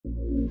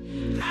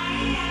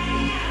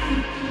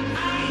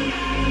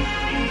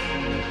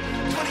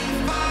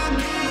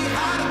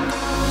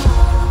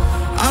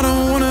I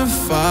don't wanna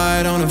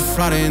fight on a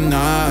Friday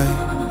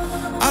night.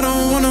 I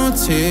don't want no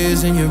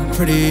tears in your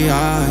pretty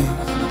eyes.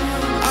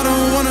 I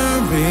don't want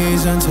a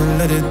reason to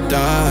let it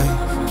die.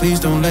 Please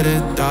don't let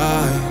it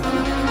die.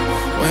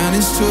 When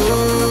it's 2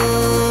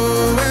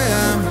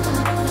 a.m.,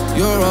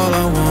 you're all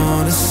I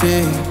wanna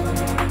see.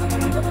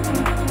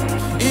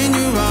 In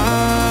your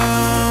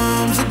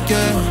arms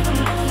again,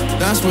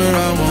 that's where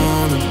I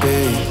wanna be.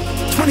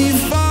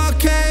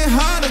 24K,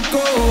 hard to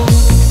go.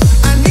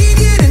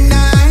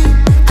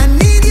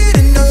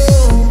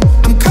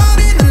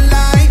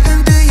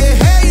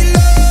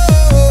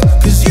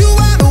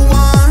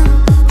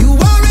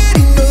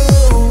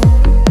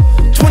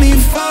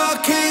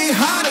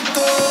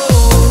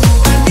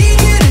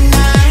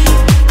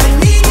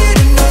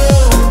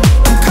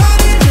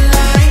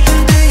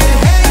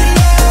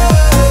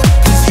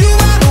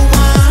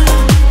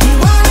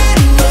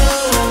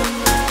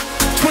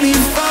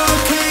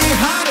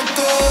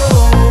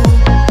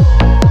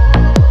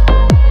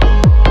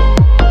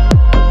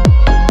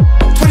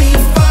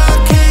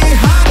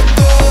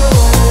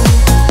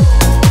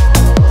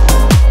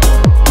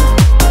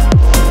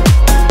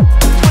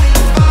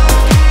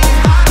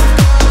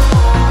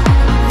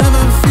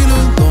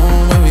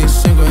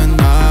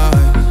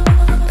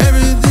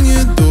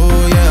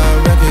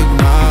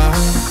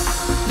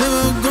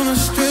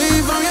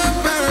 Stray from your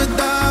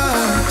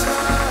paradise.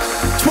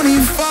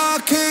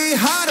 24K